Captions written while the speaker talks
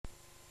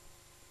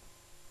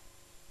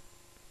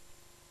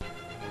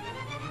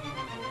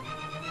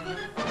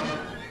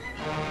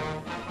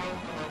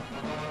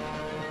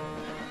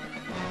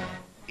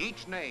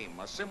each name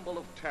a symbol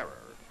of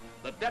terror,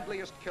 the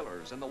deadliest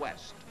killers in the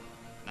West.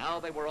 Now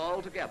they were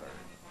all together,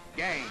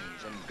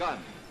 gangs and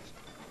guns,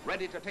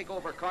 ready to take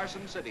over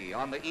Carson City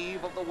on the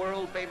eve of the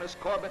world-famous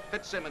Corbett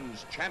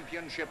Fitzsimmons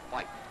championship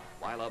fight,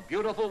 while a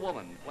beautiful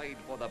woman played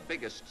for the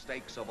biggest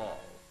stakes of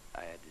all.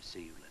 I had to see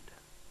you, Linda.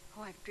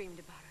 Oh, I've dreamed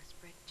about us,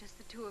 Brett. Just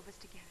the two of us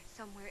together,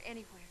 somewhere,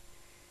 anywhere.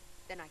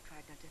 Then I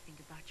tried not to think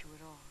about you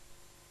at all.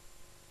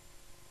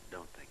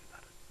 Don't think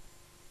about it.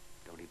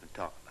 Don't even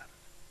talk about it.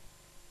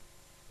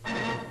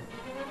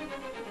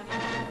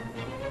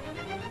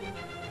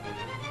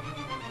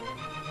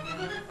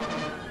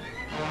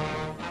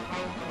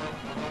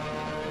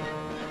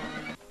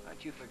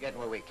 Aren't you forgetting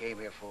what we came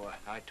here for?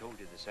 I told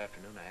you this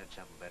afternoon I had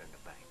something better in the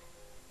bank.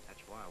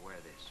 That's why I wear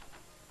this.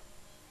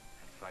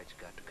 That fight's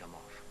got to come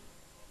off.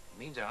 It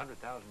means $100,000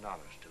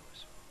 to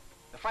us.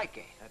 The fight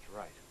game. That's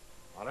right.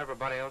 While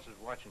everybody else is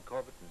watching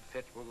Corbett and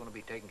Fitz, we're going to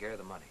be taking care of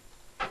the money.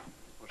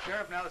 Well,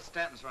 Sheriff, now that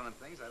Stanton's running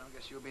things, I don't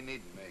guess you'll be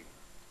needing me.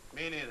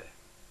 Me neither.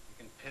 You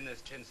can pin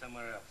this tin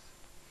somewhere else.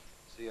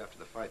 See you after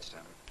the fight,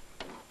 Stanton.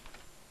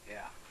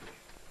 Yeah.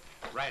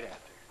 Right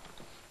after.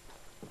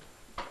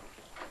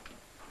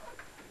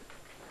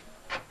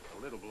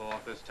 The lid'll blow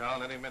off this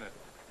town any minute.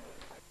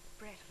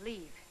 Brett,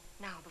 leave.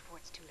 Now, before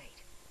it's too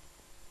late.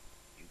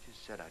 You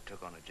just said I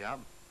took on a job,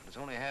 and it's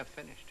only half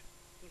finished.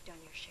 You've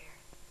done your share.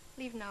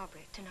 Leave now,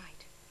 Brett,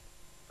 tonight.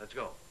 Let's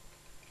go.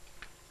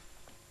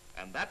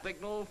 And that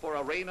signaled for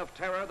a reign of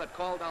terror that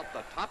called out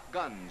the top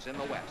guns in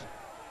the West.